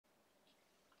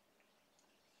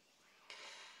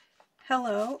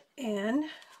Hello and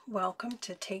welcome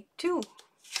to take two.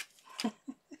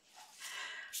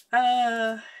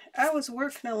 I was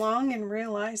working along and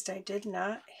realized I did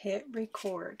not hit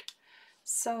record.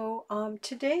 So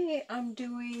today I'm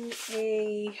doing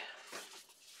a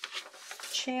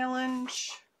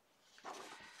challenge.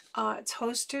 It's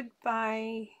hosted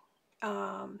by,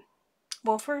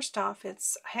 well, first off,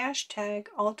 it's hashtag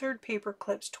Altered Paper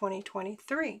Clips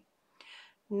 2023.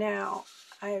 Now,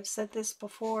 I have said this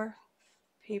before.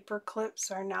 Paper clips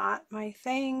are not my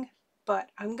thing, but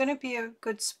I'm going to be a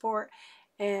good sport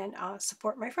and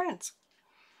support my friends.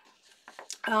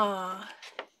 And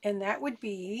that would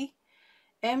be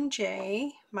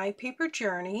MJ, My Paper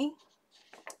Journey,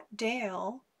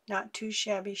 Dale, Not Too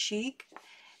Shabby Chic,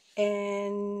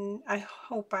 and I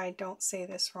hope I don't say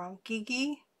this wrong,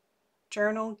 Gigi,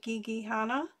 Journal Gigi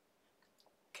Hana.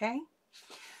 Okay,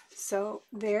 so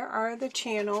there are the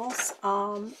channels.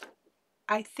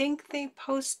 I think they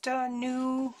post a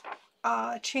new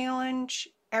challenge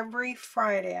every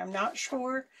Friday. I'm not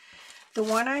sure. The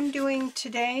one I'm doing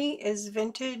today is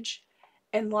Vintage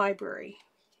and Library,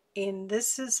 and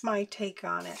this is my take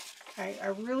on it.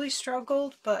 I really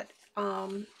struggled, but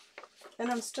and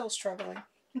I'm still struggling.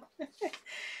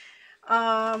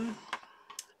 When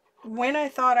I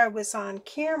thought I was on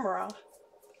camera,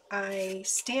 I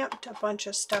stamped a bunch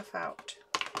of stuff out.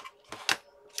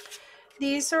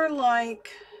 These are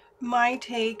like my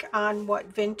take on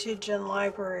what vintage and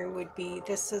library would be.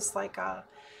 This is like a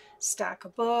stack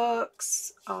of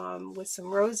books with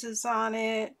some roses on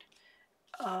it,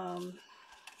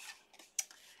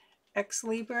 ex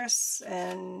Lebris,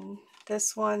 and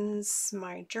this one's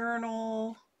my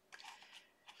journal.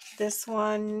 This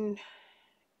one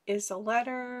is a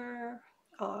letter,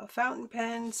 a fountain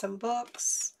pen, some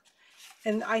books,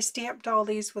 and I stamped all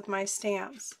these with my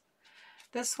stamps.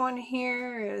 This one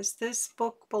here is This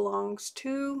Book Belongs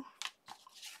To.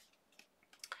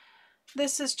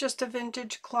 This is just a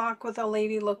vintage clock with a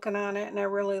lady looking on it, and I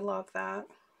really love that.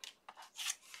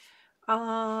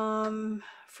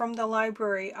 From the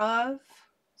Library of,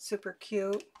 super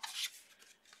cute.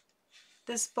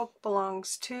 This Book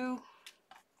Belongs To.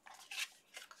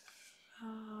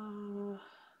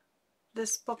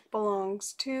 This Book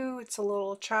Belongs To. It's a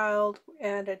little child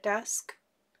at a desk.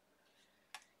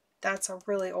 That's a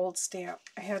really old stamp.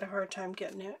 I had a hard time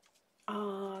getting it.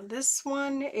 This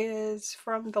one is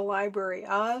from the Library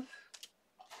of,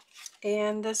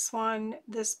 and this one,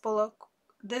 This Book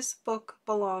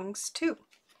Belongs To.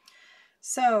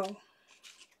 So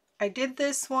I did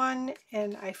this one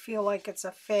and I feel like it's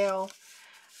a fail.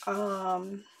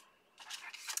 I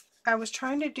was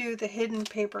trying to do the hidden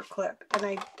paper clip,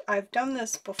 and I've done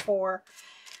this before.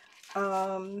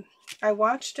 I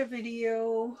watched a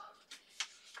video.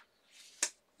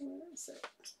 Where is it?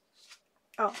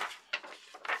 Oh,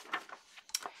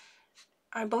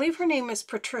 I believe her name is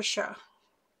Patricia.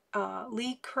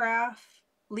 Lee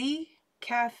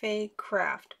Cafe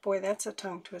Craft. Boy, that's a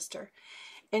tongue twister.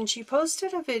 And she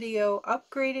posted a video,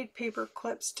 upgraded paper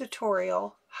clips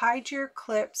tutorial, hide your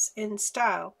clips in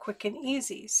style, quick and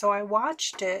easy. So I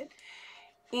watched it,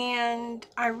 and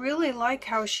I really like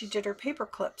how she did her paper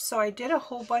clips. So I did a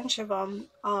whole bunch of them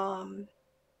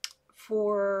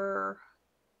for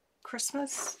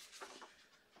Christmas.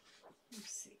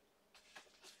 Let's see.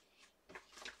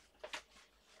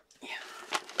 Yeah.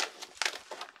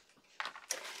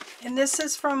 And this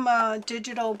is from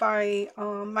digital by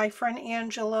my friend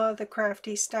Angela, the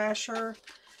Crafty Stasher.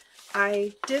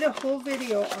 I did a whole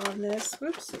video on this.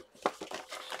 Whoops.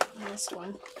 This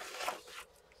one.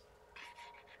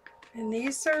 And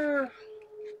these are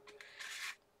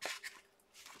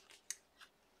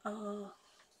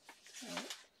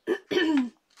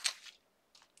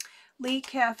Lee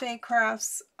Cafe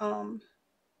Crafts,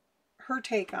 her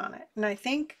take on it. And I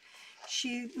think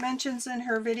she mentions in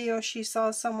her video she saw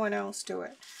someone else do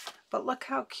it. But look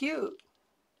how cute.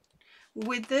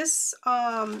 With this,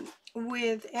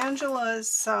 with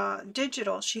Angela's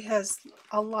digital, she has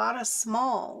a lot of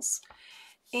smalls.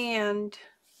 And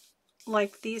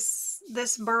like this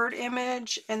bird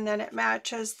image, and then it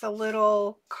matches the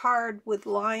little card with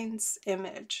lines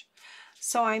image.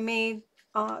 So I made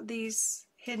these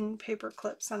hidden paper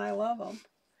clips, and I love them.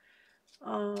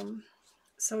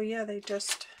 So yeah, they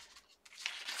just,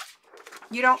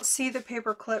 you don't see the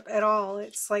paper clip at all.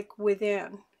 It's like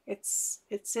within, it's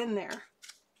in there,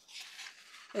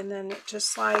 and then it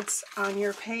just slides on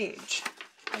your page.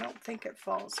 I don't think it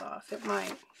falls off. It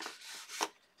might,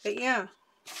 but yeah.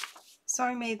 So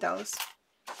I made those.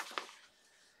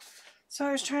 So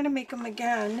I was trying to make them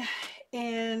again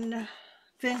in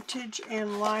vintage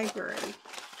and library.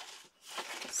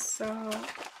 So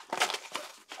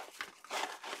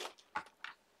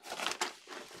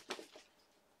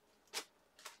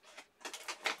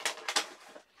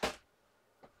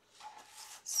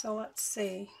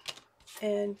see.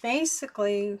 And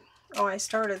basically, oh, I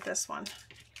started this one.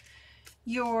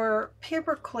 Your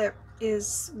paper clip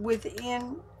is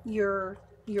within your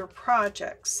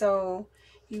project. So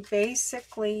you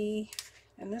basically,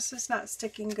 and this is not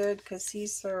sticking good because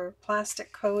these are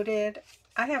plastic coated.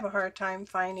 I have a hard time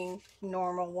finding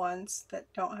normal ones that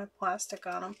don't have plastic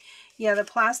on them. Yeah, the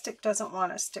plastic doesn't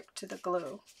want to stick to the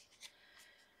glue.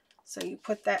 So you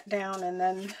put that down and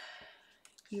then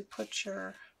you put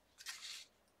your,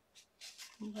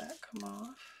 will that come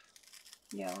off?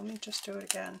 Yeah, let me just do it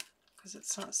again because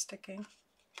it's not sticking.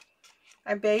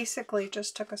 I basically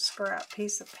just took a scrap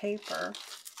piece of paper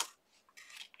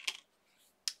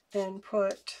and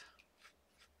put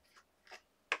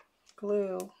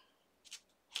glue.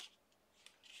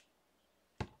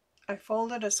 I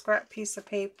folded a scrap piece of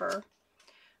paper,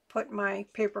 put my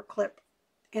paper clip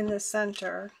in the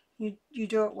center. You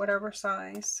do it whatever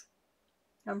size.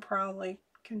 I'm probably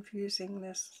confusing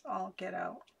this all get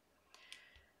out.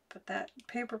 But that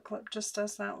paper clip just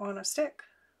does not want to stick.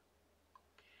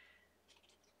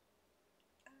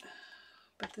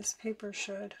 But this paper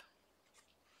should.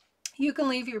 You can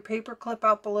leave your paper clip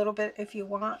up a little bit if you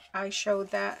want. I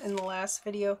showed that in the last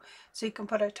video, so you can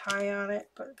put a tie on it.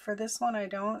 But for this one, I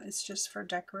don't. It's just for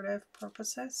decorative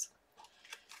purposes.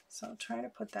 So I'll try to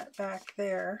put that back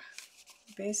there.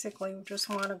 Basically, we just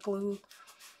want to glue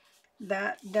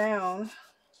that down.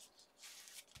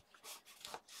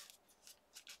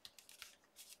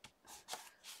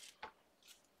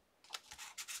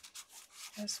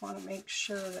 I just want to make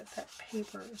sure that that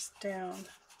paper is down.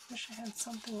 Wish I had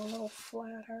something a little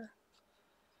flatter.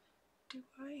 Do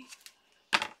I?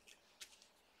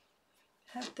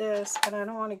 Have this, but I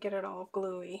don't want to get it all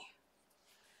gluey.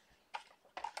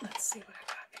 Let's see what I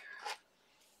got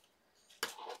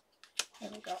here.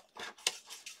 There we go.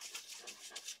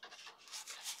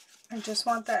 I just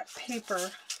want that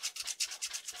paper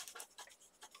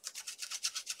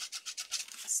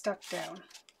stuck down.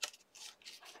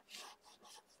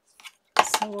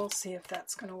 So we'll see if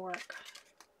that's going to work.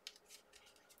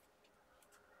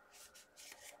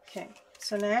 Okay,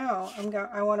 so now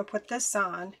I want to put this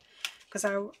on because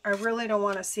I really don't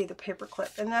want to see the paper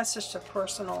clip, and that's just a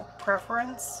personal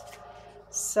preference.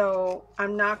 So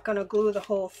I'm not going to glue the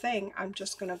whole thing. I'm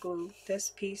just going to glue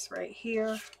this piece right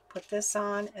here, put this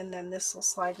on, and then this will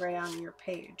slide right on your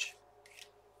page.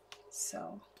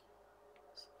 So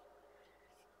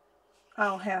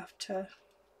I'll have to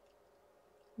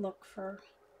look for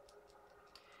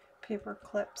paper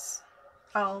clips.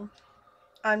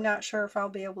 I'm not sure if I'll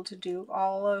be able to do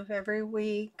all of every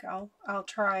week. I'll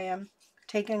try. I'm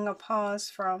taking a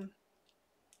pause from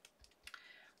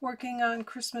working on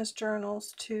Christmas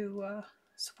journals to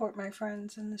support my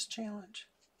friends in this challenge.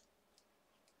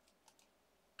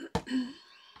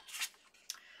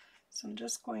 So I'm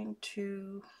just going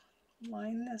to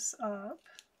line this up.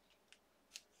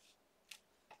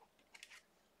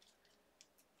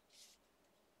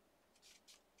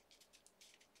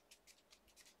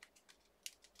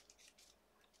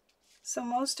 So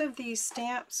most of these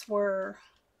stamps were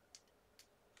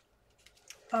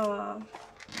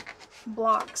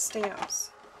block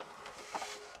stamps,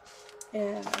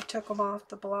 and I took them off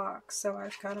the block, so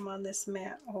I've got them on this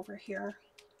mat over here.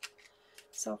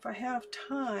 So if I have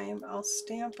time, I'll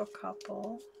stamp a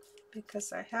couple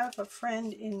because I have a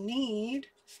friend in need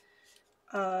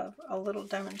of a little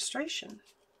demonstration.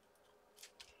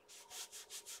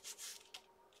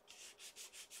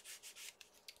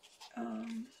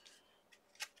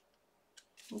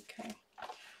 Okay,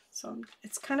 so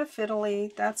it's kind of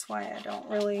fiddly. That's why I don't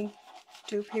really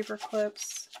do paper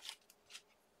clips.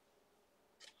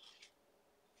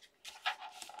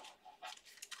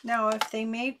 Now, if they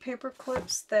made paper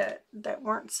clips that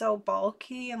weren't so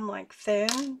bulky and like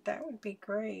thin, that would be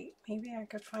great. Maybe I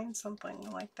could find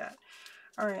something like that.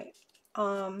 All right.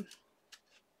 I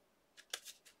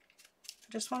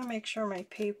just want to make sure my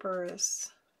paper is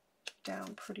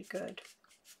down pretty good.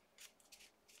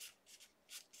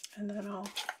 And then I'll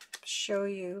show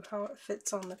you how it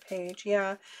fits on the page.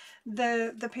 Yeah,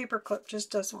 the paper clip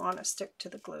just doesn't want to stick to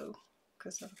the glue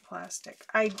because of the plastic.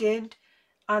 I did,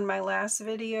 on my last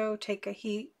video, take a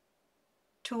heat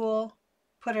tool,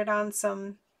 put it on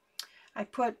some, I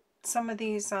put some of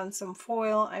these on some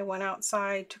foil. I went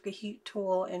outside, took a heat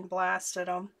tool and blasted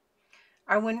them.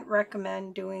 I wouldn't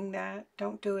recommend doing that.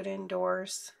 Don't do it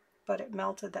indoors, but it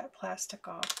melted that plastic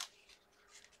off.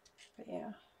 But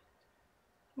yeah.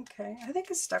 Okay, I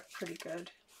think it's stuck pretty good.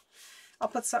 I'll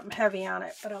put something heavy on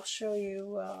it, but I'll show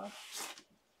you.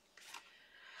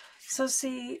 So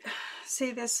see,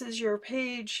 this is your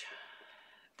page.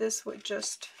 This would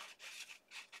just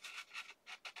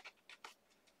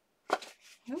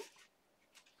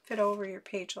fit over your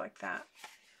page like that.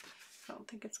 I don't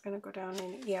think it's going to go down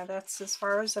any. Yeah, that's as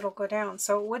far as it'll go down.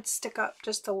 So it would stick up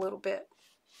just a little bit.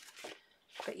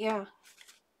 But yeah.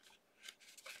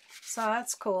 So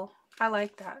that's cool. I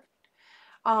like that.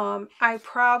 I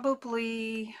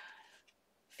probably,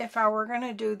 if I were going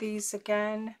to do these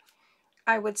again,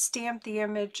 I would stamp the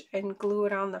image and glue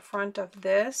it on the front of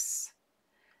this,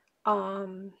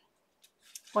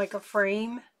 like a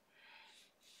frame,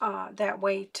 that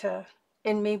way to,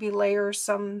 and maybe layer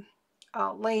some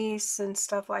lace and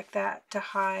stuff like that to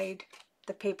hide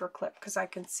the paper clip, because I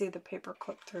can see the paper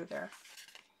clip through there.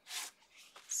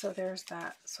 So there's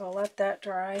that. So I'll let that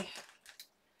dry.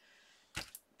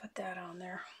 Put that on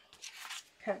there.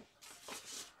 Okay.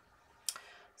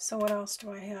 So what else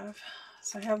do I have?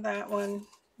 So I have that one.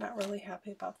 Not really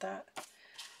happy about that.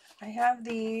 I have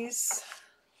these.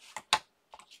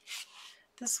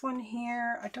 This one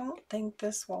here, I don't think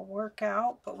this will work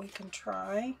out, but we can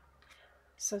try.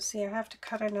 So see, I have to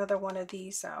cut another one of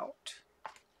these out.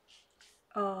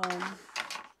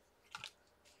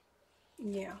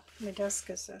 Yeah, my desk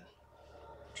is a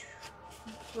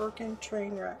working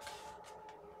train wreck.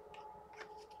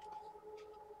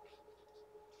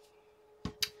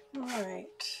 All right,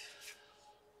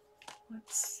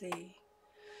 let's see.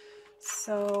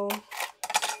 So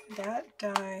that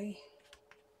die,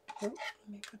 oh, let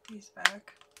me put these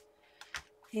back,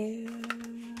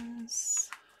 is,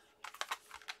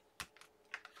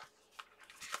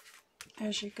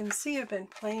 as you can see, I've been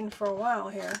playing for a while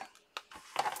here.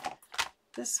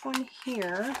 This one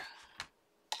here,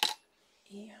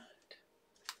 and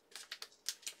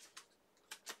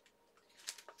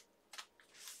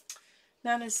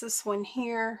then is this one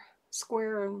here,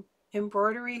 square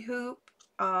embroidery hoop.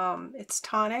 It's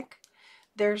Tonic.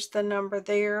 There's the number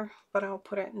there, but I'll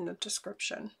put it in the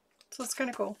description. So it's kind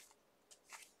of cool.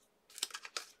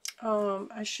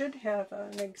 I should have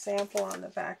an example on the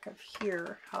back of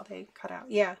here, how they cut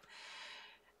out. Yeah,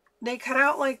 they cut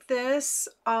out like this,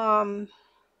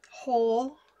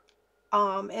 hole,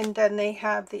 and then they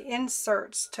have the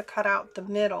inserts to cut out the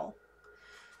middle.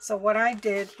 So what I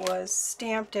did was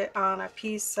stamped it on a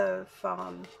piece of,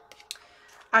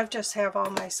 I just have all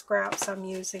my scraps. I'm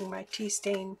using my tea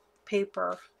stain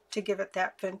paper to give it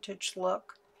that vintage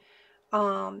look.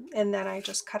 And then I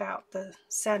just cut out the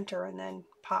center and then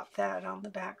pop that on the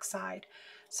back side.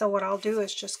 So what I'll do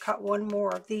is just cut one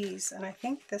more of these, and I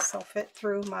think this will fit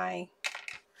through my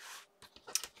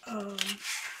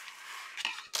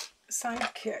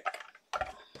sidekick.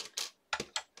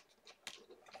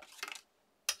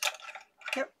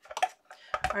 Yep.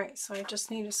 Alright, so I just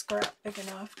need a scrap big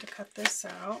enough to cut this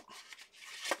out.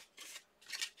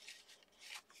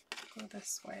 Go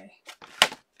this way.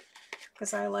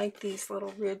 Because I like these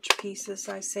little ridge pieces.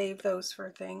 I save those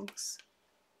for things.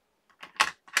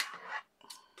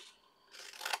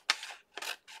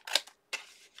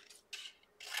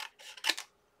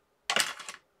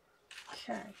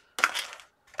 Okay.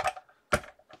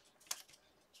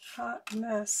 Hot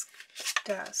mess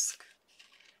desk.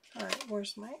 Alright,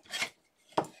 where's my...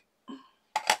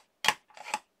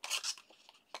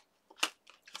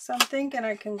 So I'm thinking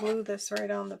I can glue this right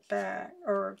on the back,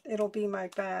 or it'll be my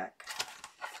back.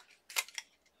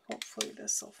 Hopefully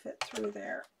this will fit through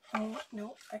there. Oh,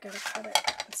 no, I gotta cut it.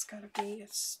 It's gotta be,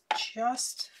 it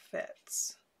just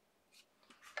fits.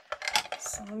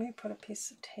 So let me put a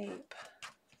piece of tape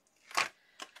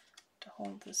to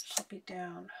hold this puppy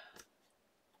down.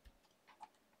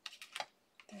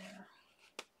 There.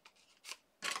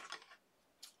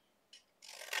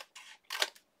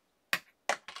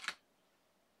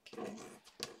 Okay.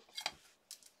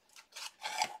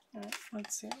 All right,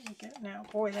 let's see what we get now.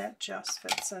 Boy, that just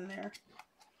fits in there.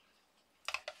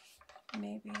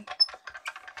 Maybe.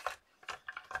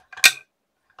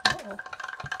 Uh-oh.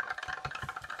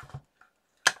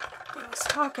 It was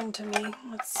talking to me.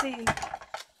 Let's see.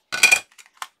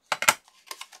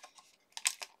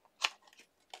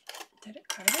 Did it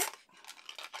cut it?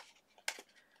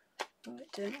 Oh,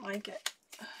 it didn't like it.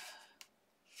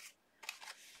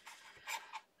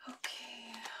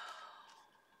 Okay.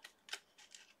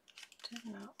 Did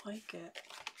not like it.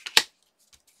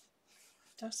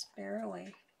 Just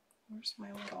barely. Where's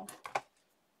my little...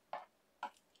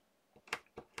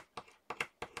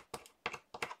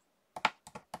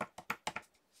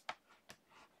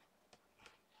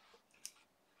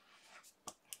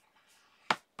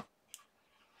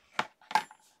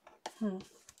 Let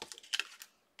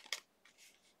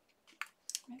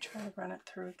me try to run it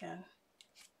through again.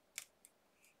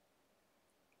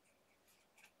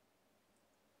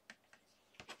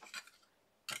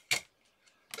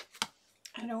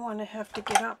 I don't want to have to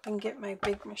get up and get my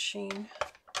big machine.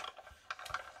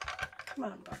 Come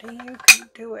on, buddy, you can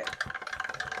do it.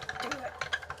 Do it.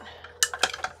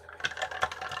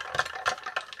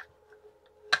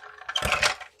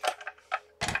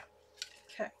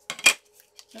 Okay,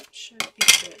 that should be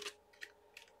good.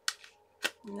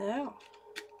 No.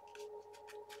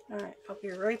 All right, I'll be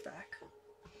right back.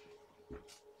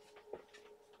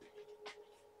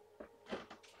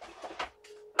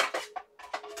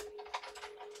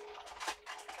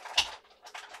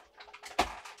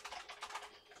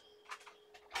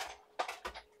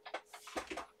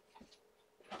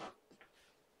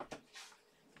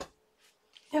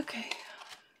 Okay,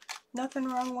 nothing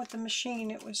wrong with the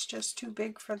machine. It was just too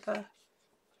big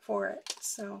for it.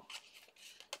 So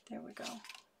there we go.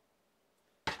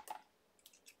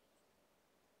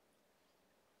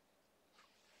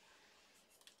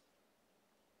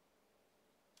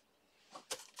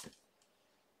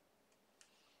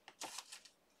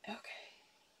 Okay,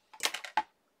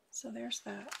 so there's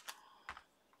that.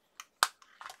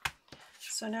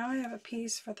 So now I have a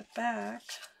piece for the back.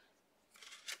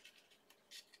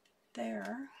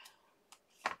 There.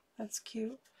 That's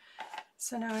cute.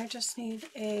 So now I just need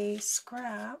a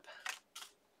scrap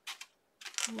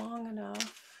long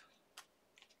enough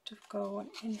to go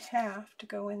in half to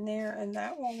go in there, and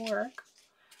that will work.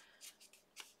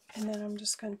 And then I'm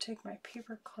just going to take my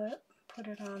paper clip, put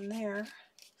it on there.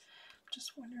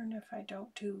 Just wondering if I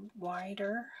don't do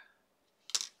wider.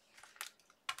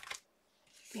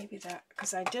 Maybe that,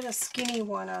 because I did a skinny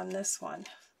one on this one.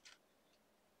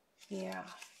 Yeah,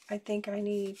 I think I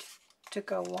need to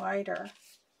go wider.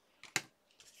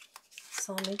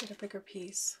 So let me get a bigger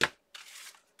piece.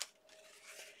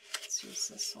 Let's use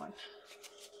this one.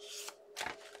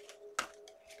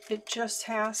 It just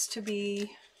has to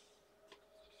be,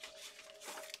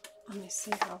 let me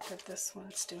see how good this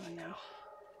one's doing now.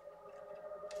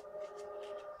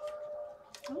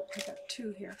 Oh, I got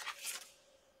two here.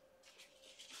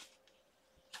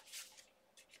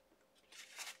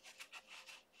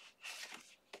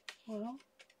 Well,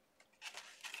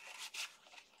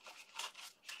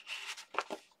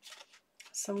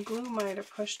 some glue might have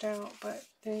pushed out, but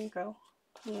there you go.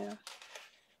 Yeah,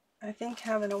 I think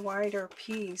having a wider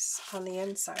piece on the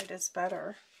inside is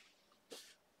better.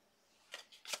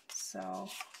 So,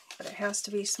 but it has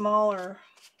to be smaller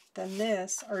than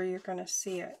this or you're going to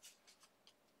see it.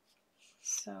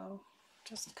 So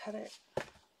just cut it.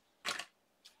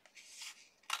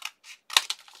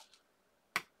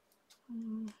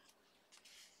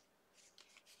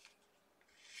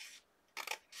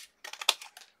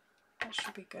 That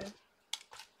should be good.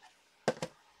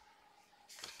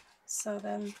 So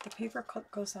then the paper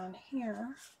clip goes on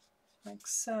here, like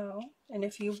so. And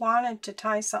if you wanted to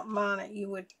tie something on it, you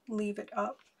would leave it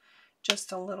up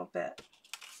just a little bit.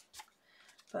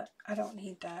 But I don't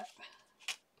need that.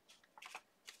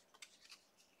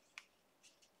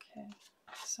 Okay,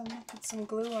 so I'm going to put some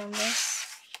glue on this.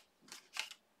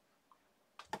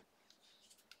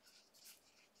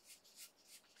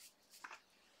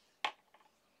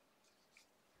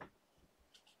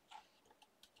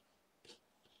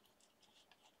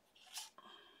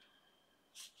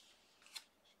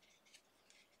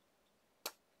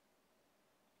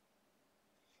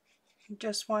 You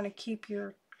just want to keep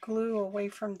your glue away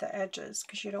from the edges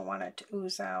because you don't want it to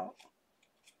ooze out.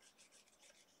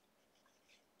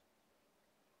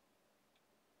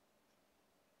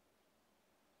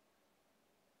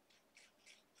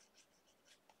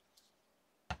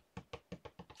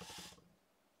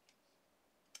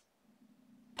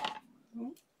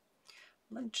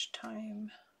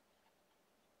 Lunchtime.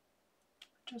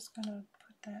 Just gonna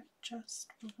put that just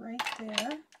right there.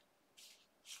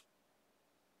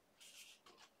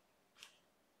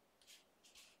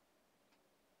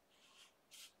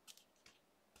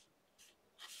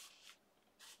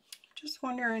 Just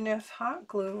wondering if hot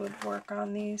glue would work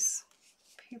on these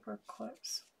paper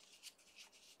clips.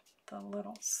 The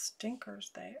little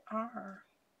stinkers they are.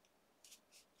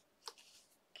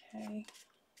 Okay.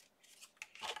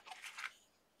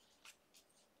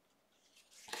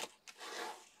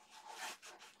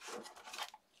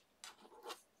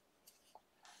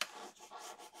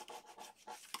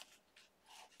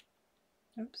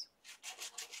 Oops.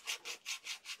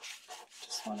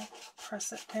 Just want to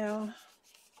press it down.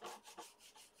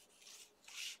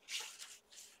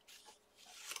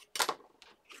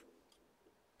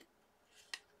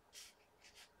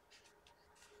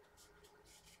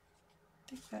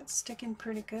 I think that's sticking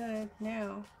pretty good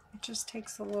now. It just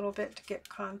takes a little bit to get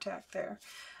contact there.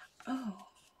 Oh,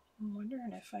 I'm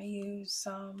wondering if I use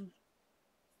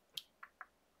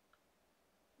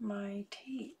my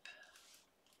tape,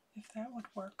 if that would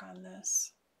work on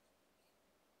this.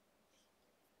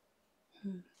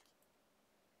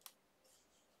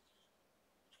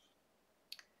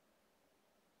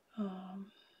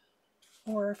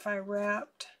 Or if I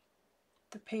wrapped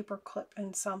the paper clip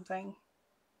in something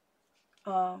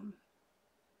to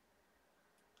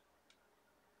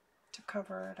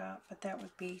cover it up, but that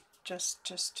would be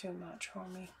just too much for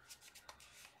me.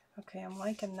 Okay, I'm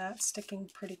liking that sticking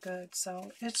pretty good,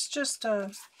 so it's just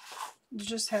you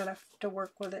just had to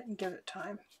work with it and give it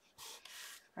time.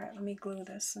 All right, let me glue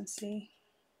this and see.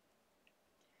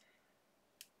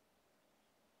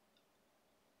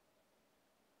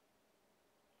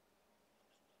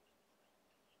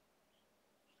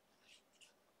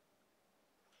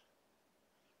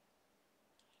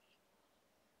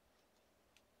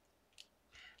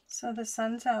 So the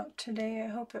sun's out today. I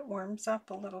hope it warms up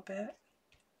a little bit.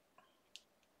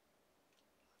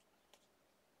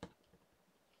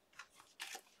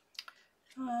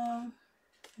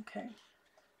 Okay.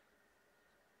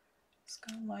 Just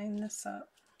gonna line this up.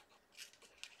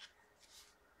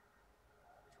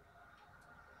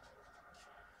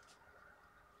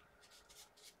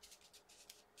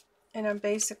 And I'm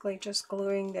basically just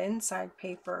gluing the inside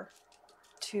paper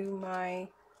to my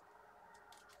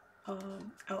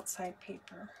outside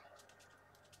paper.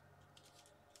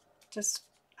 Just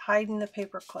hiding the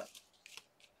paper clip.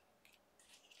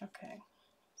 Okay,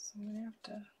 so I'm gonna have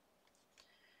to,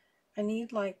 I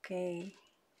need like I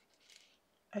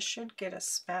should get a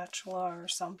spatula or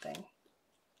something.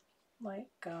 Like,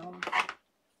 I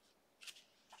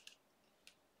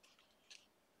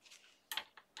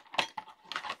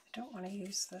don't want to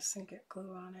use this and get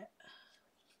glue on it.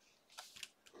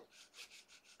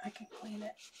 I can clean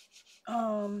it.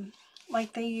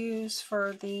 Like they use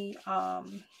for the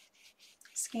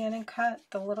scan and cut,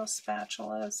 the little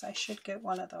spatulas. I should get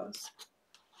one of those.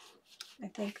 I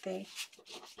think they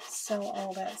sell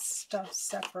all that stuff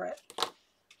separate.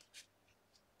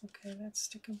 Okay, that's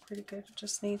sticking pretty good. It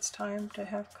just needs time to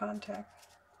have contact.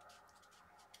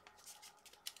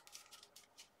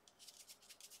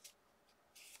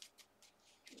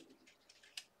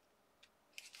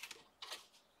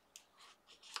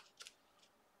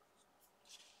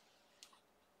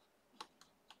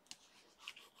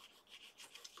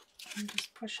 I'm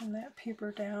just pushing that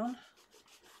paper down.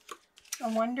 I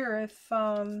wonder if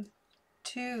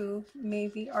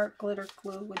maybe art glitter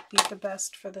glue would be the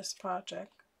best for this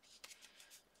project.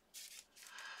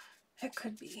 It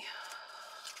could be.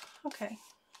 Okay.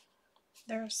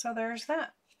 So there's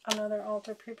that. Another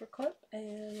altar paper clip,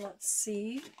 and let's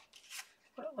see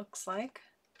what it looks like.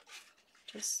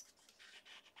 Just,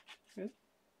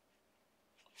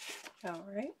 all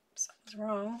right, something's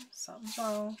wrong, something's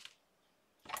wrong.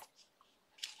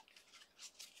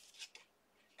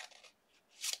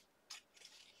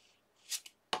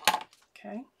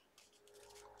 Okay.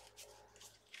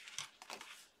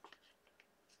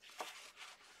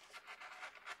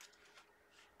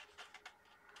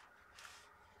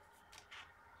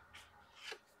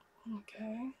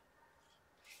 Okay.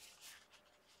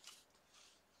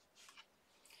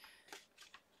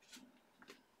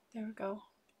 There we go.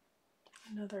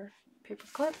 Another paper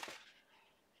clip.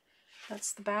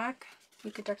 That's the back. You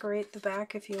could decorate the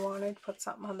back if you wanted. Put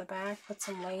something on the back. Put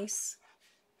some lace.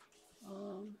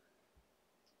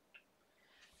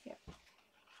 Yeah.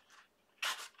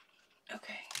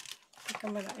 Okay. I think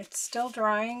I'm gonna. It's still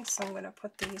drying, so I'm gonna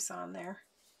put these on there.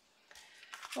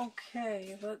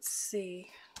 Okay. Let's see.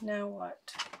 Now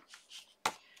what?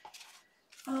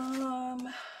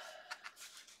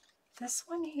 This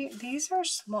one here. These are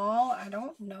small. I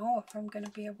don't know if I'm gonna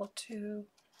be able to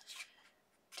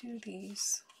do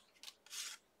these.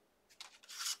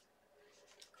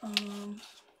 I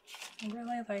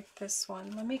really like this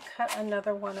one. Let me cut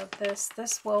another one of this.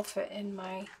 This will fit in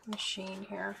my machine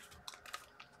here.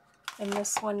 And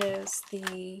this one is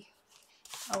the,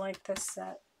 I like this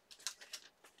set.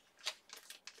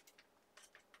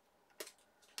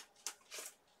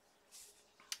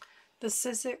 The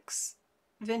Sizzix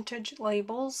vintage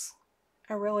labels.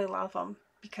 I really love them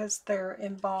because they're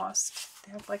embossed.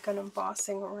 They have like an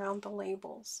embossing around the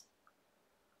labels.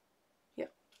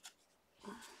 Yep.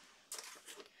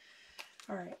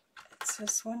 All right, it's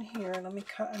this one here. Let me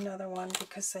cut another one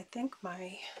because I think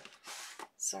my,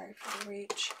 sorry for the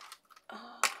reach.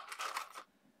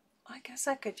 I guess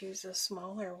I could use a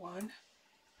smaller one.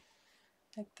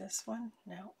 Like this one?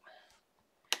 No.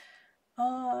 Yeah,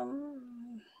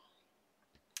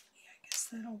 I guess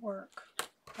that'll work.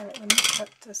 All right, let me cut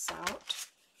this out.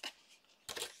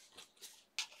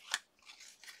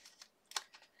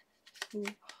 Ooh,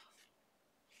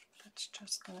 that's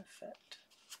just gonna fit.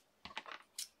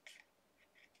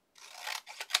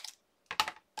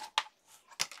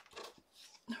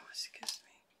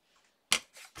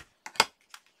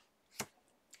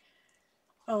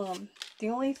 The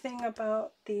only thing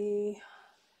about the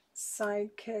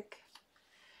Sidekick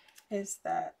is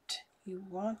that you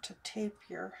want to tape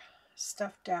your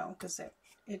stuff down because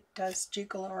it does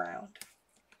jiggle around.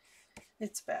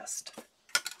 It's best.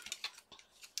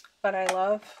 But I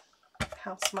love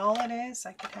how small it is.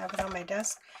 I could have it on my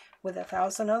desk with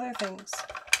 1,000 other things.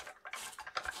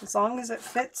 As long as it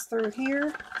fits through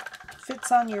here,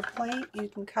 fits on your plate, you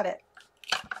can cut it.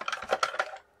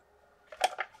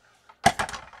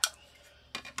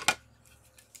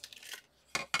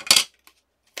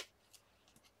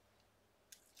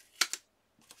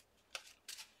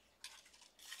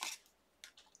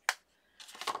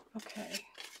 Okay,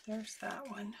 there's that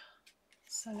one.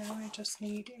 So now I just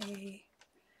need a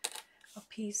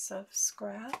piece of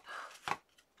scrap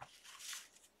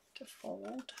to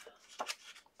fold.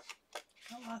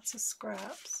 Got lots of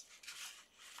scraps.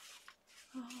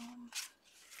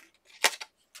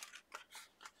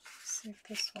 See if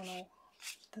this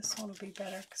one will be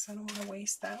better because I don't want to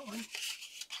waste that one.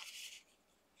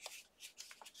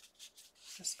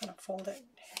 Just going to fold it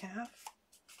in half.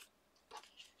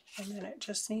 And then it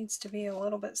just needs to be a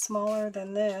little bit smaller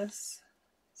than this.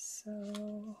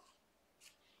 So,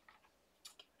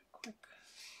 give it a quick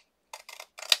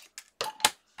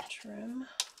trim.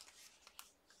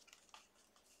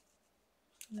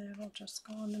 And that'll just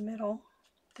go in the middle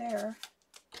there.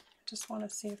 I just want to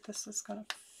see if this is going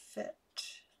to fit.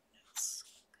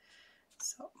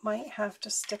 So it might have to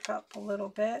stick up a little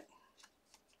bit,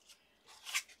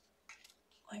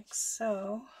 like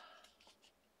so.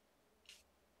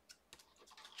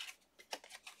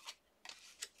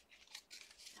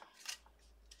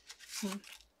 I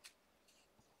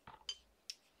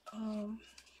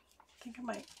think I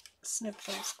might snip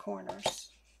those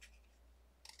corners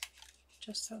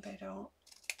just so they don't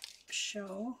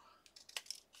show.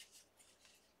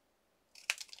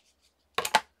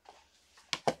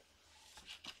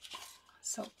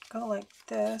 So go like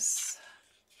this,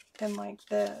 then like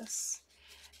this,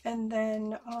 and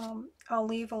then I'll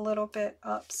leave a little bit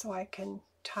up so I can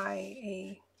tie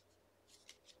a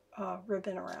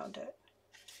ribbon around it.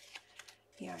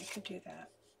 Yeah, I could do that.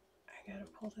 I gotta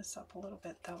pull this up a little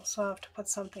bit though, so I'll have to put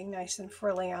something nice and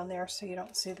frilly on there so you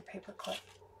don't see the paper clip.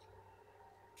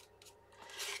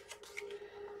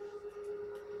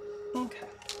 Okay.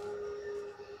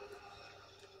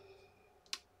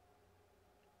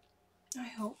 I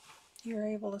hope you're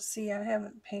able to see. I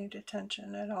haven't paid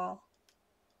attention at all.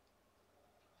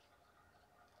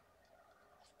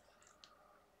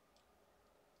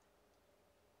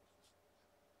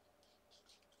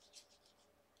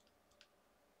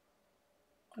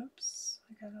 Oops,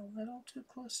 I got a little too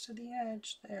close to the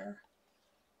edge there.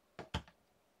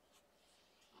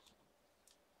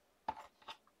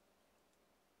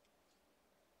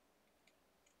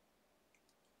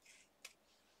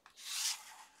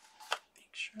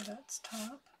 Make sure that's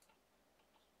top.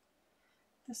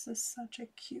 This is such a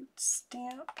cute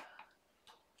stamp.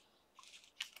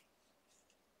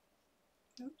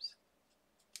 Oops.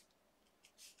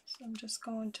 So I'm just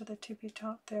going to the tippy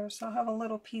top there. So I'll have a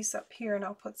little piece up here and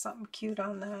I'll put something cute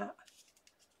on that.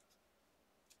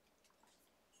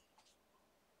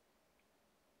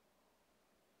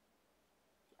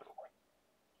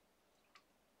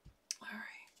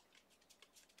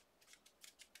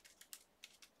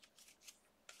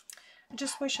 I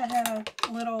just wish I had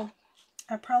a little,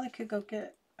 I probably could go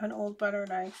get an old butter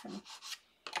knife, and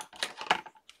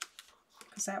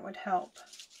because that would help,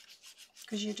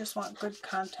 because you just want good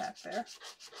contact there.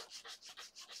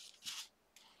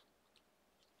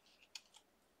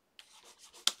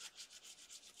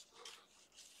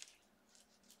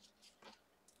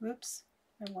 Whoops,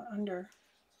 I went under.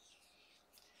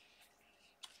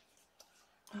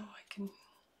 Oh,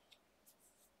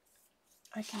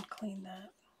 I can clean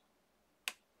that.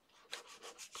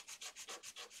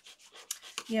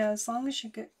 Yeah, as long as you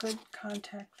get good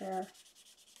contact there,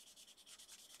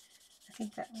 I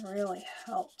think that really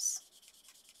helps.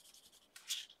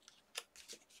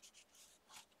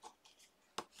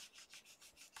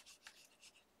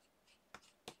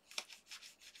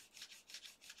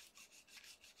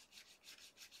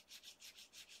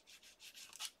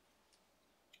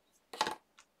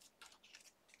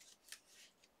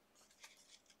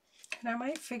 And I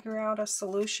might figure out a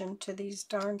solution to these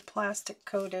darn plastic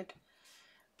coated,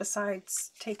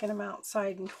 besides taking them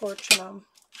outside and torching them.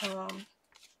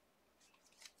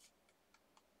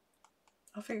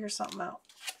 I'll figure something out.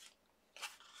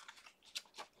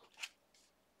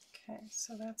 Okay,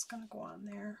 so that's going to go on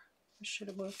there. I should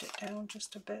have moved it down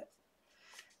just a bit.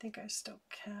 I think I still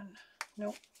can.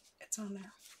 Nope, it's on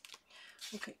there.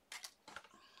 Okay,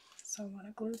 so I want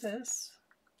to glue this.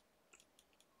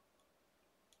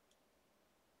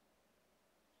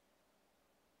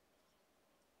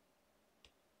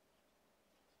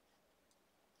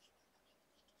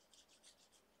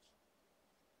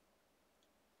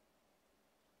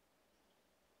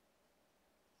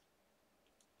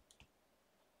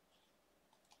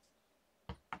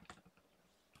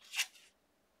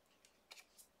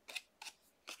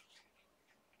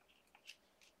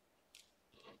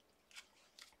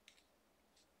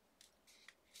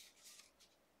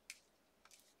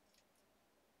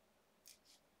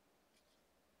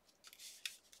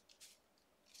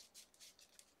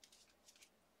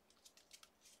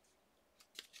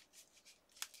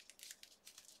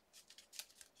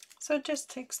 So it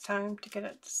just takes time to get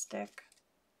it to stick.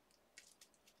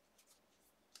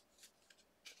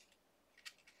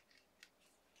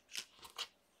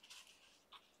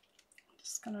 I'm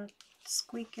just going to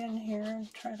squeak in here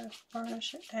and try to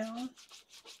burnish it down.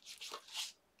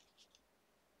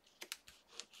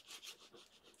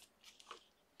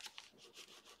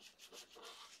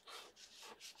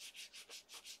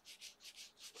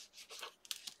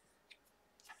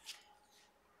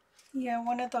 Yeah,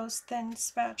 one of those thin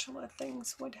spatula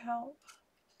things would help.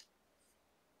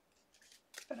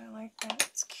 But I like that,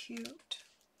 it's cute.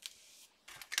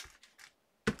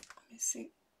 Let me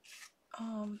see.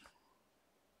 Oh,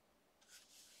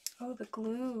 the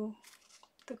glue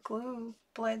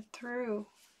bled through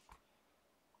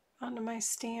onto my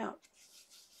stamp.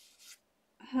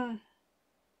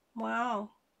 Wow.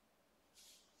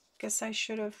 Guess I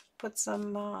should have put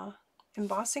some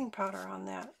embossing powder on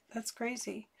that. That's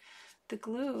crazy. The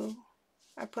glue,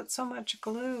 I put so much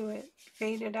glue it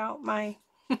faded out my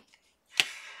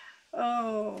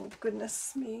oh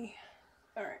goodness me.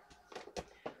 All right,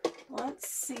 let's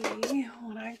see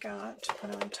what I got to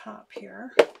put on top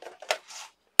here.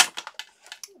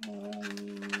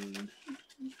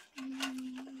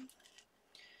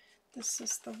 This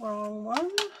is the wrong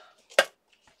one.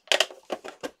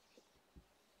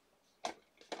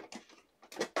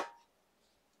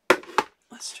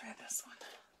 Let's try this one.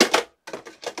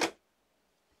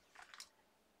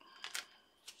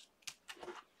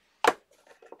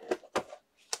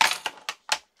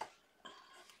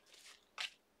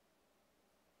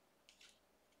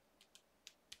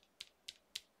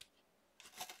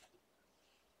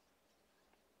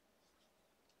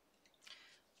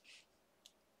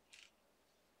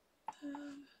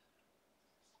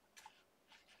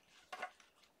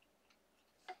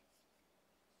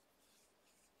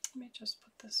 Let me just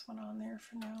put this one on there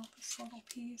for now, this little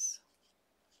piece.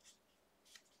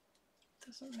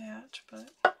 Doesn't match, but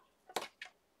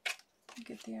you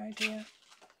get the idea.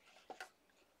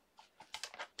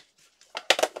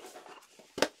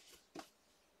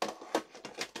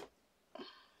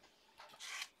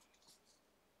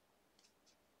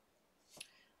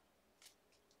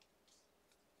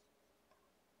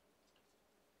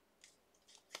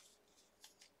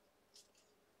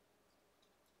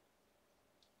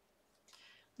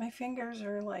 My fingers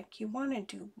are like, you want to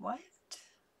do what?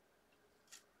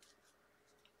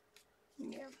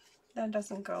 Yeah, that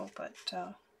doesn't go, but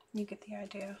you get the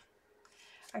idea.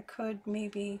 I could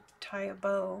maybe tie a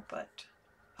bow, but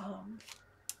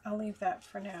I'll leave that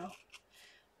for now.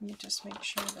 Let me just make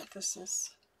sure that this is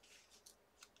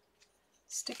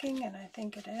sticking, and I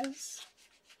think it is.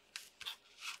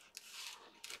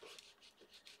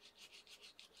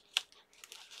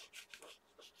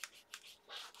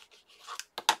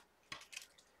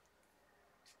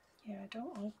 Yeah, I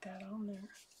don't like that on there.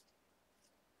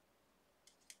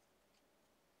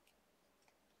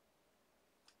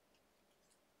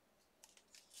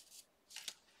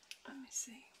 Let me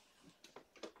see.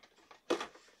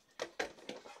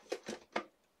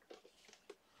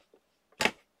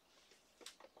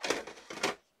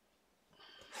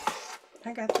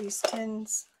 I got these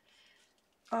tins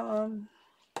on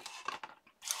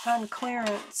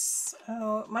clearance.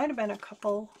 Oh, it might have been a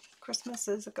couple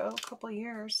Christmases ago, a couple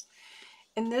years.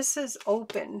 And this is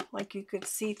open, like you could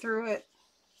see through it.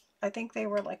 I think they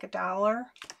were like $1.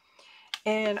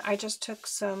 And I just took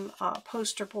some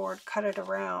poster board, cut it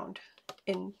around,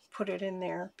 and put it in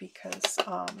there because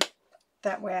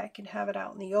that way I can have it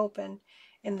out in the open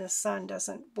and the sun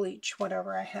doesn't bleach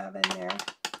whatever I have in there.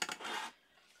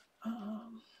 That's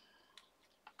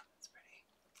pretty.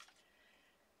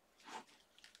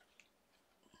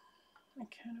 I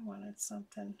kind of wanted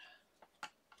something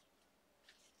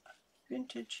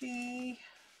vintagey,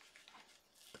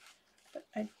 but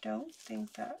I don't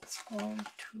think that's going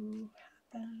to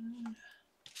happen.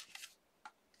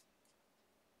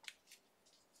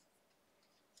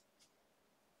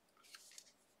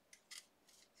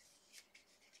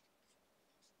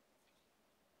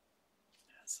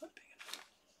 That's not big enough.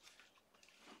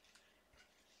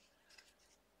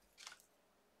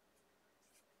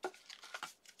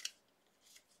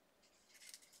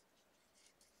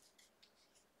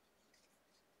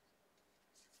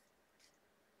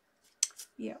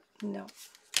 Yeah, no.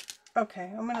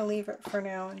 Okay, I'm going to leave it for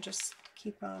now and just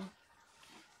keep on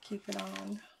keeping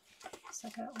on. So I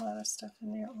got a lot of stuff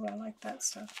in there. Oh, I like that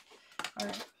stuff. All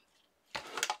right.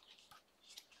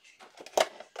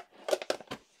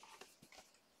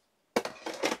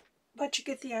 But you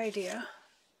get the idea.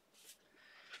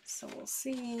 So we'll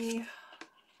see.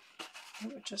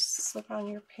 It would just slip on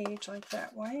your page like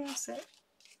that. Why is it?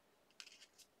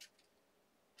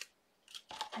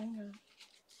 Hang on.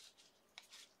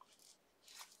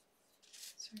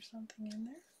 Is there something in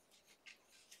there?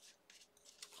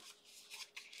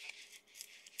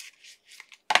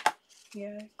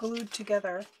 Yeah, glued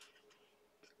together.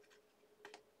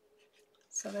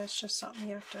 So that's just something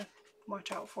you have to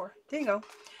watch out for. There you go.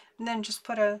 And then just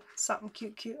put something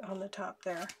cute on the top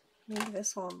there. Maybe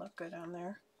this won't look good on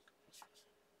there.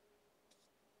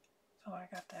 Oh, I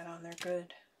got that on there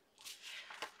good.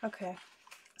 Okay,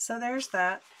 so there's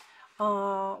that.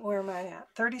 Where am I at?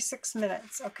 36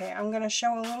 minutes. Okay, I'm going to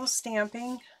show a little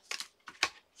stamping.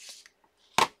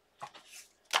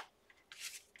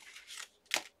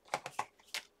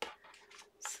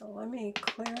 So let me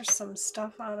clear some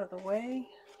stuff out of the way.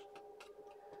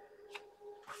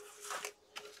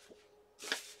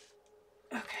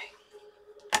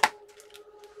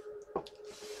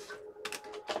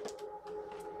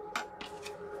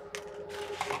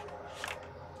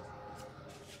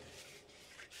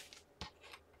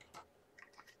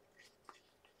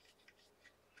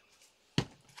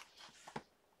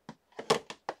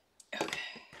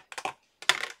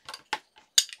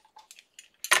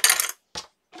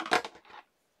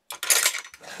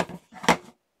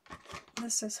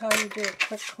 This is how you do a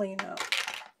quick cleanup.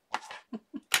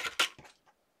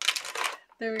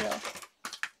 There we go.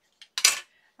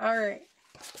 Alright.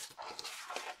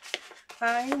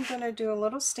 I'm going to do a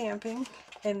little stamping,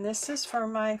 and this is for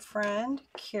my friend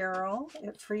Carol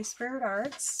at Free Spirit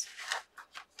Arts.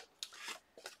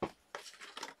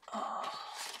 Oh.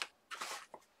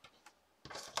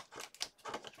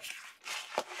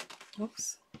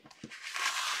 Oops.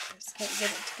 I just can't get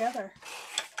it together.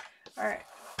 Alright.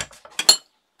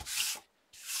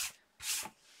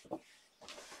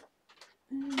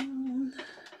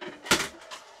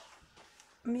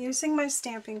 I'm using my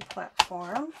stamping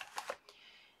platform,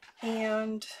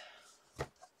 and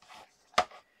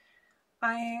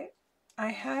I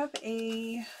have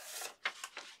a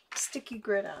sticky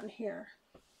grid on here.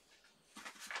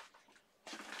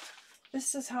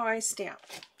 This is how I stamp.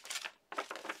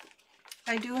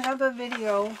 I do have a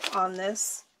video on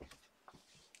this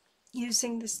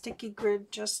using the sticky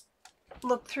grid. Just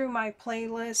look through my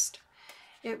playlist.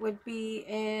 It would be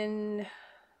in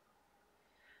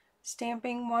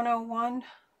Stamping 101,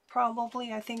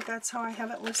 probably. I think that's how I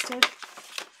have it listed.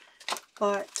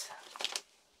 But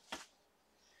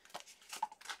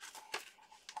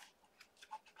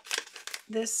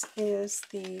this is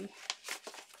the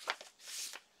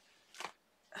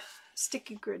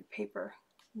sticky grid paper.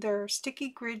 They're sticky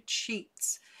grid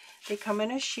sheets. They come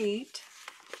in a sheet.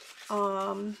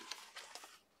 Hobby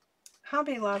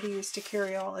Lobby used to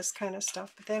carry all this kind of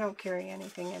stuff, but they don't carry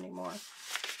anything anymore.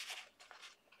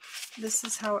 This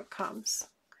is how it comes.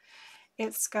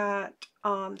 It's got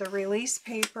the release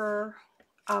paper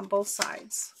on both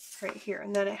sides right here,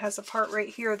 and then it has a part right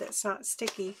here that's not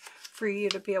sticky for you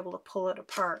to be able to pull it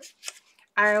apart.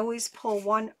 I always pull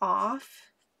one off,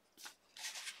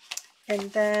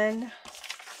 and then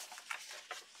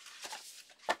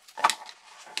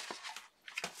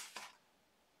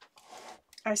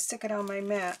I stick it on my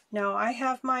mat. Now I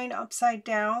have mine upside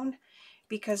down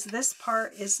because this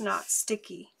part is not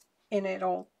sticky,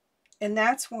 and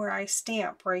that's where I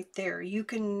stamp right there. You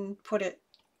can put it,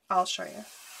 I'll show you.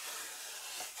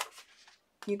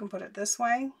 You can put it this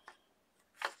way,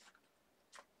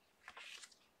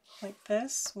 like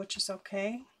this, which is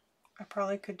okay. I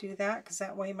probably could do that because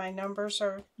that way my numbers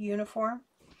are uniform.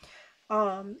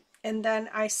 And then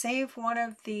I save one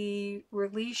of the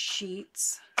release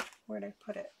sheets. Where'd I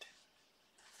put it?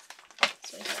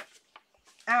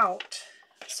 Out.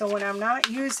 So when I'm not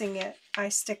using it, I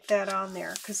stick that on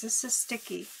there because this is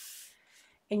sticky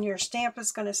and your stamp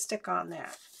is going to stick on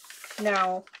that.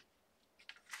 Now,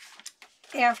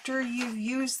 after you've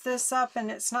used this up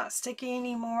and it's not sticky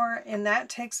anymore, and that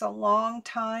takes a long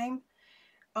time,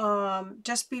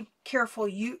 just be careful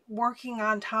working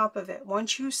on top of it.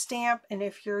 Once you stamp, and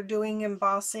if you're doing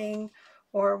embossing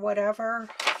or whatever,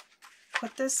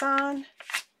 put this on,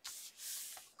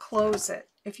 close it.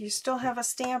 If you still have a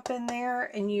stamp in there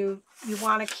and you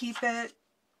want to keep it,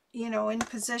 you know, in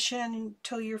position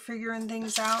until you're figuring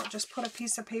things out, just put a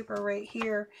piece of paper right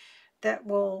here that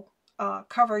will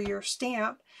cover your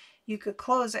stamp. You could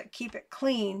close it, keep it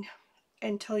clean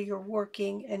until you're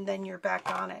working, and then you're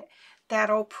back on it.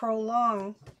 That'll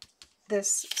prolong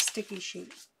this sticky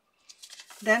sheet.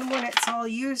 Then when it's all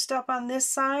used up on this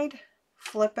side,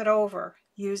 flip it over,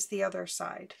 use the other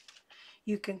side.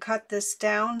 You can cut this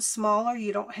down smaller.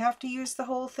 You don't have to use the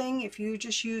whole thing. If you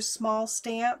just use small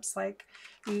stamps, like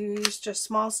you use just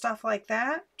small stuff like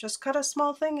that, just cut a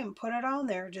small thing and put it on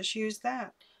there. Just use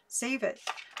that. save it,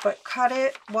 but cut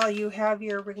it while you have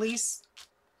your release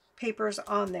papers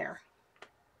on there.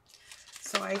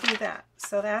 So I do that.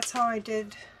 So that's how I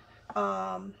did,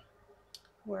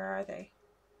 where are they?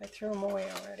 I threw them away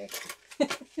already.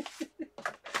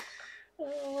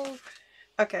 Oh,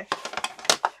 okay,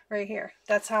 right here.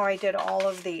 That's how I did all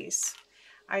of these.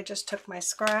 I just took my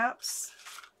scraps,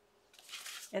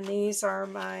 and these are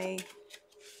my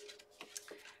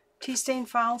tea stain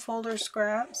file folder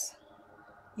scraps.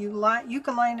 You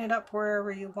can line it up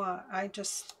wherever you want. I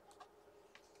just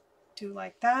do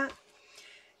like that.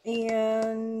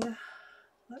 And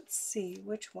let's see,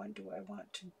 which one do I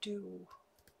want to do?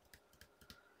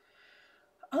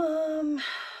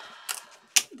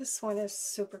 This one is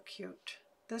super cute.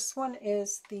 This one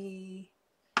is the,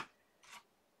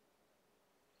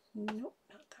 nope,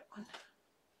 not that one.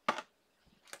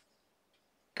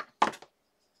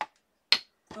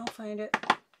 I'll find it.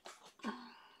 I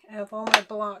have all my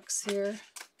blocks here.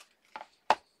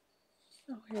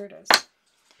 Oh, here it is.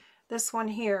 This one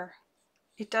here.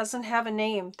 It doesn't have a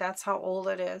name. That's how old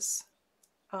it is.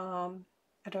 I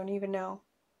don't even know.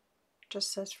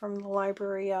 Just says from the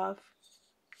library of.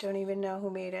 Don't even know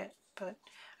who made it, but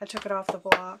I took it off the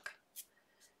block.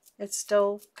 It's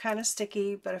still kind of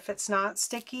sticky, but if it's not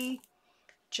sticky,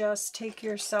 just take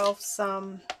yourself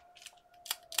some,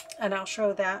 and I'll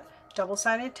show that,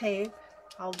 double-sided tape.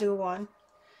 I'll do one.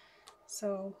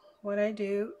 So what I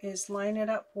do is line it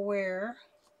up where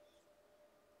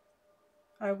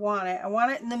I want it. I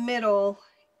want it in the middle,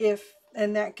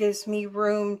 and that gives me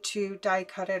room to die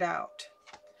cut it out.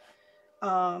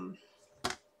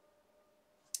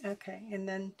 Okay, and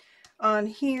then on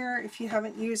here, if you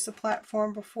haven't used the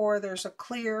platform before, there's a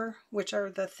clear, which are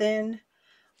the thin,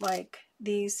 like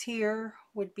these here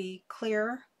would be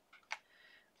clear.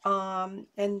 And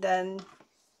then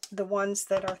the ones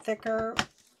that are thicker,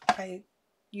 I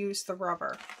use the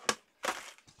rubber.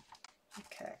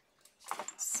 Okay,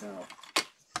 so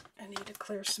I need to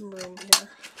clear some room here.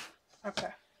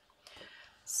 Okay,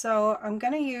 so I'm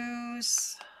going to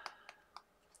use,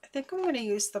 I think I'm going to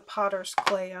use the potter's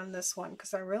clay on this one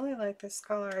because I really like this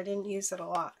color. I didn't use it a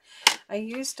lot. I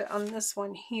used it on this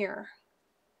one here.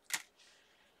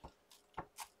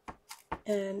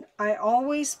 And I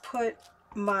always put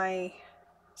my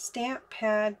stamp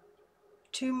pad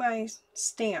to my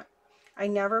stamp. I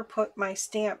never put my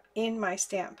stamp in my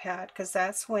stamp pad because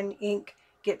that's when ink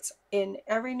gets in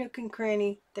every nook and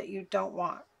cranny that you don't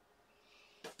want.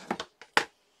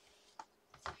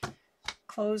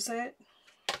 Close it.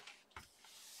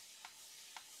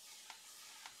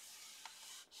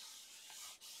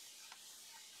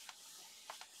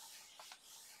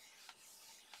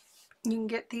 You can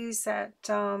get these at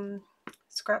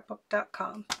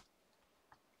scrapbook.com.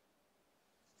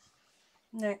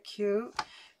 Isn't that cute?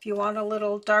 If you want a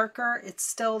little darker, it's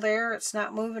still there. It's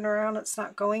not moving around. It's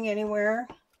not going anywhere.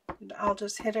 I'll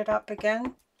just hit it up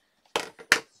again.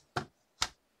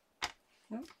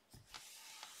 Nope.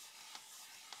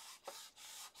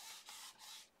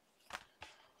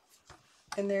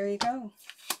 And there you go.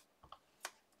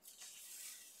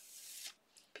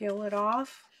 Peel it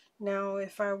off. Now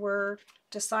if I were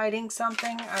deciding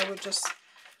something, I would just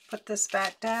put this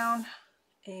back down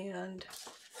and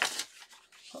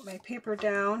put my paper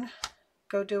down,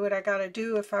 go do what I gotta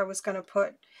do. If I was gonna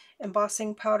put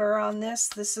embossing powder on this,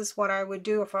 this is what I would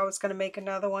do. If I was gonna make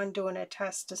another one, doing a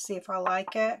test to see if I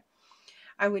like it,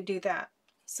 I would do that.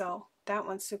 So that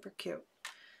one's super cute.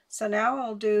 So now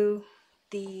I'll do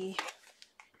the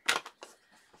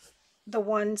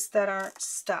ones that aren't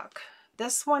stuck.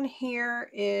 This one here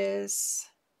is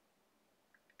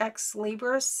Ex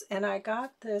Lebris, and I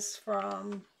got this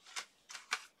from,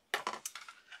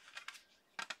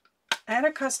 I had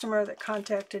a customer that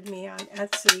contacted me on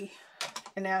Etsy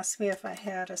and asked me if I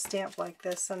had a stamp like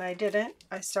this, and I didn't.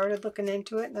 I started looking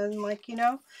into it, and I'm like, you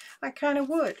know, I kind of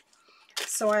would.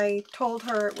 So I told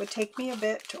her it would take me a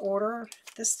bit to order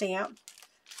the stamp,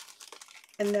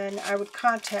 and then I would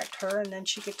contact her, and then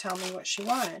she could tell me what she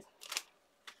wanted.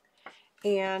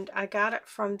 And I got it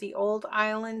from the Old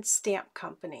Island Stamp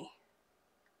Company.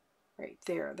 Right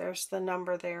there. There's the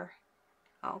number there.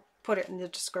 I'll put it in the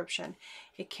description.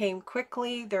 It came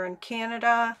quickly. They're in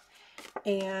Canada.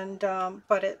 And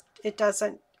but it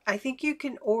doesn't, I think you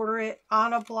can order it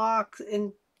on a block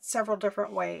in several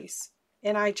different ways.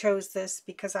 And I chose this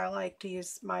because I like to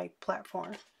use my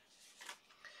platform.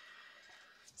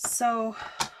 So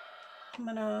I'm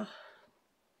gonna,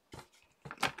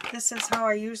 this is how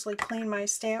I usually clean my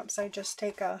stamps. I just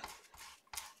take a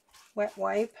wet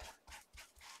wipe,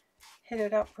 hit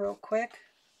it up real quick,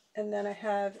 and then I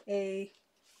have a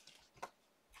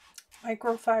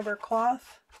microfiber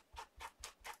cloth,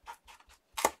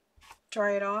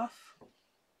 dry it off,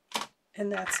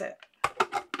 and that's it.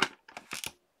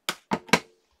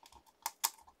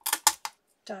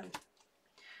 Done.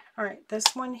 All right,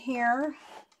 this one here,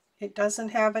 it doesn't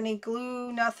have any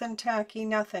glue, nothing tacky,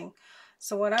 nothing.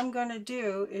 So what I'm going to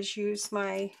do is use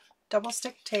my double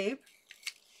stick tape,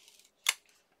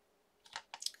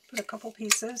 put a couple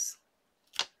pieces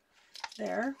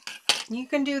there. You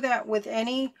can do that with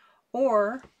any,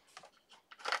 or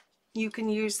you can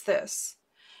use this.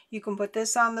 You can put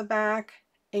this on the back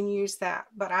and use that.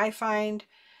 But I find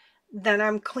that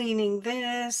I'm cleaning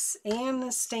this and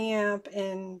the stamp,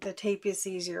 and the tape is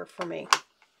easier for me.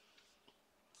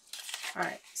 All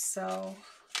right, so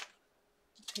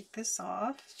take this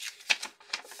off.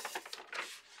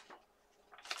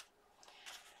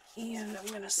 And I'm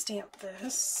going to stamp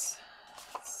this.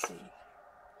 Let's see.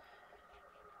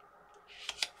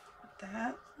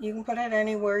 That. You can put it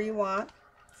anywhere you want.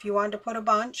 If you wanted to put a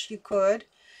bunch, you could.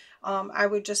 I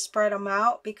would just spread them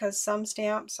out because some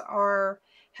stamps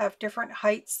have different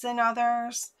heights than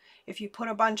others. If you put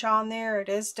a bunch on there, it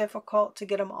is difficult to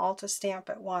get them all to stamp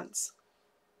at once.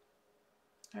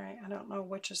 All right, I don't know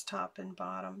which is top and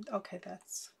bottom. Okay,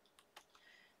 that's...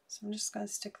 So I'm just going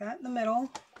to stick that in the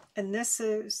middle. And this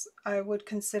is, I would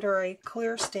consider a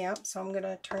clear stamp, so I'm going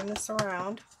to turn this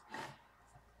around.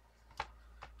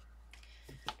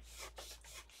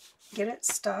 Get it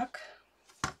stuck.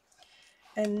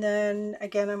 And then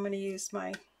again, I'm going to use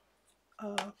my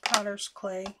potter's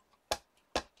clay.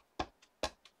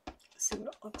 See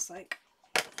what it looks like.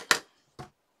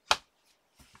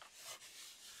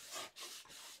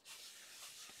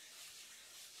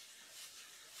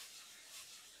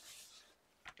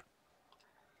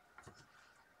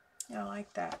 I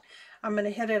like that. I'm going to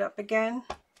hit it up again.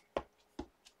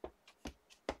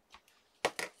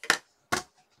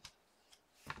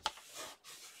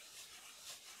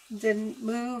 Didn't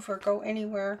move or go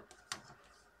anywhere.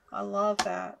 I love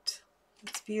that.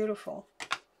 It's beautiful.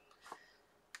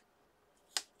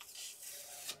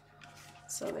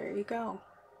 So there you go.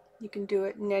 You can do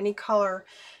it in any color.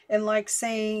 And like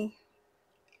say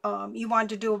you wanted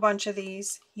to do a bunch of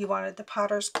these. You wanted the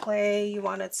potter's clay. You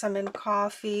wanted some in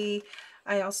coffee.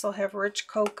 I also have rich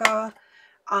cocoa.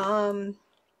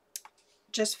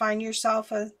 Just find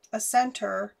yourself a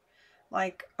center.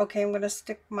 Like, okay, I'm going to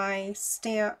stick my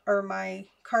stamp or my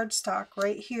cardstock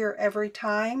right here every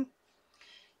time.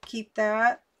 Keep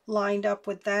that lined up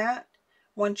with that.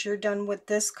 Once you're done with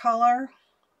this color,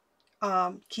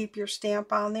 keep your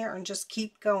stamp on there and just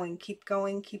keep going, keep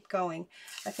going, keep going.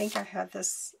 I think I had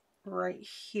this right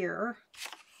here.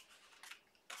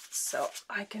 So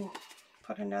I can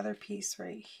put another piece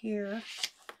right here.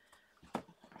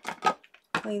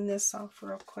 Clean this off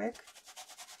real quick.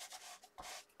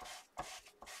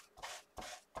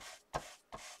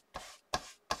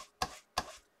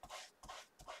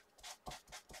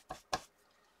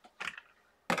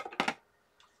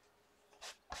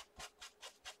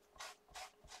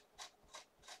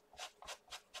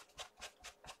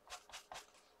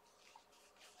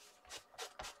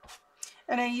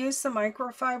 And I use the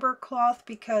microfiber cloth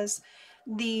because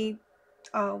the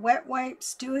wet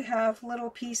wipes do have little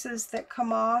pieces that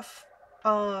come off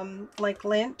like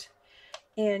lint,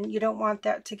 and you don't want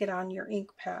that to get on your ink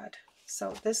pad.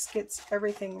 So this gets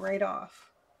everything right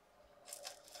off.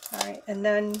 All right, and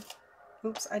then,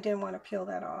 oops, I didn't want to peel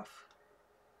that off.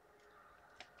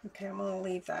 Okay, I'm going to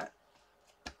leave that.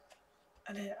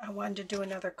 I wanted to do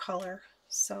another color,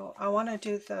 so I want to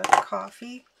do the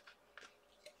coffee.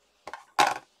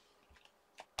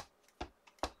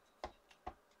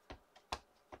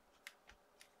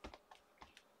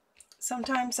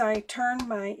 Sometimes I turn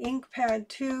my ink pad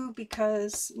too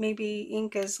because maybe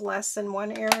ink is less in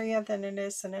one area than it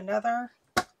is in another.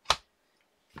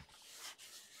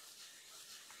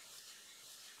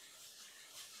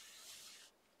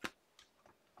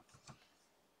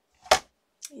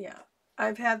 Yeah,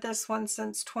 I've had this one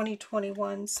since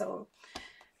 2021, so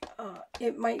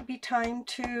it might be time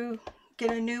to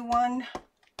get a new one.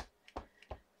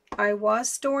 I was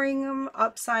storing them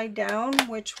upside down,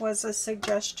 which was a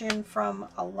suggestion from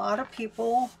a lot of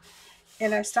people,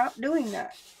 and I stopped doing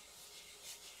that.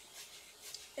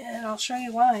 And I'll show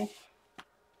you why.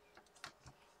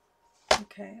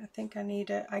 Okay, I think I need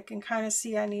it. I can kind of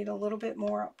see I need a little bit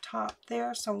more up top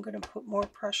there, so I'm going to put more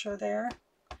pressure there.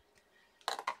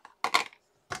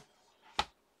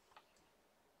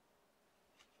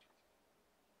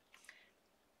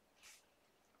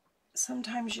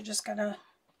 Sometimes you just gotta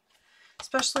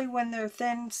especially when they're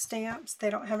thin stamps. They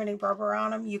don't have any rubber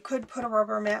on them. You could put a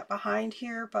rubber mat behind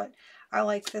here, but I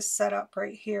like this setup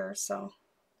right here, so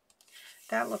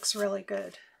that looks really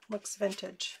good. Looks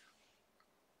vintage.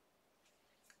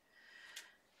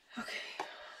 Okay,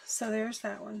 so there's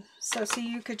that one. So see,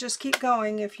 you could just keep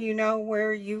going. If you know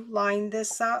where you line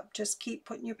this up, just keep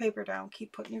putting your paper down.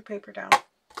 Keep putting your paper down.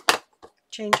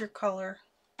 Change your color.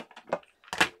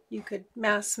 You could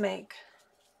mass make.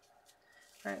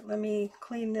 All right, let me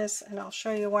clean this and I'll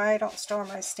show you why I don't store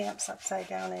my stamps upside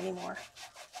down anymore.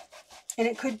 And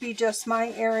it could be just my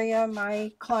area,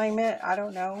 my climate, I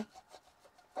don't know.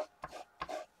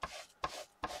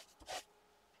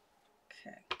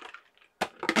 Okay.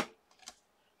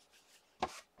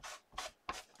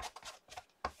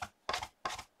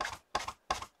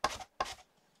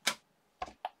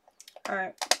 All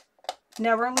right,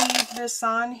 never leave this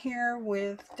on here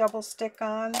with double stick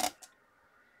on.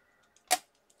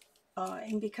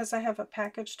 And because I have a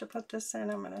package to put this in,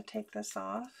 I'm going to take this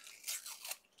off.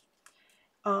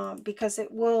 Because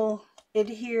it will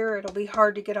adhere, it'll be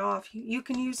hard to get off. You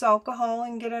can use alcohol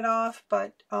and get it off,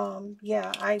 but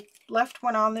yeah, I left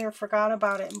one on there, forgot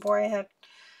about it, and boy, I had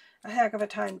a heck of a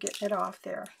time getting it off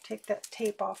there. Take that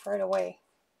tape off right away.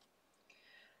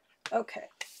 Okay.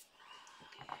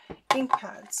 Ink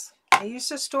pads. I used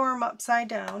to store them upside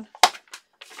down.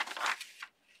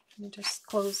 Let me just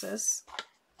close this.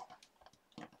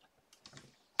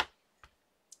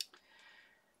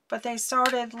 But they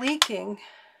started leaking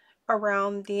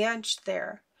around the edge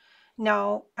there.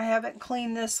 Now, I haven't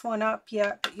cleaned this one up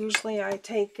yet, but usually I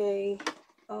take a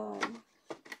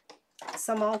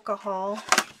some alcohol,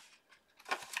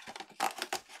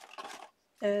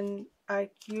 and I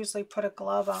usually put a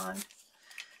glove on,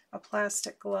 a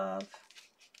plastic glove,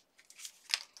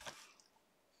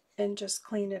 and just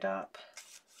clean it up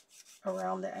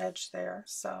around the edge there.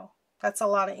 So that's a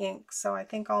lot of ink, so I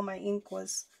think all my ink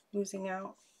was oozing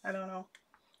out. I don't know.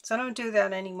 So I don't do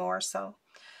that anymore. So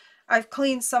I've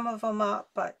cleaned some of them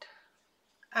up, but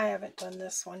I haven't done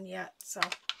this one yet. So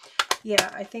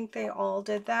yeah, I think they all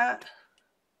did that.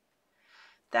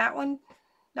 That one,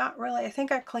 not really. I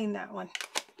think I cleaned that one.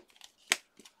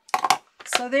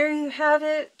 So there you have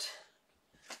it.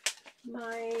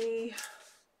 My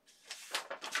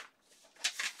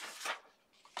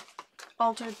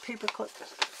altered paperclip.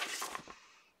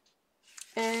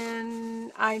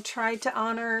 And I tried to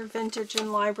honor vintage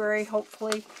and library,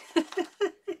 hopefully.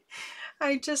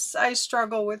 I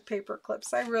struggle with paper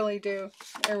clips. I really do.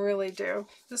 I really do.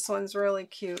 This one's really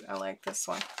cute. I like this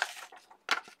one.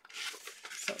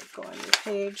 So go on your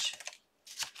page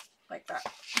like that.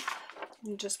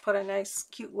 You just put a nice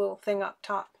cute little thing up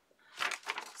top.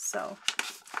 So,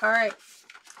 all right.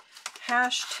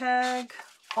 Hashtag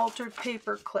altered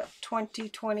paperclip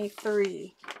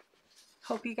 2023.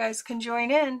 Hope you guys can join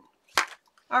in.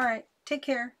 All right. Take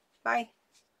care. Bye.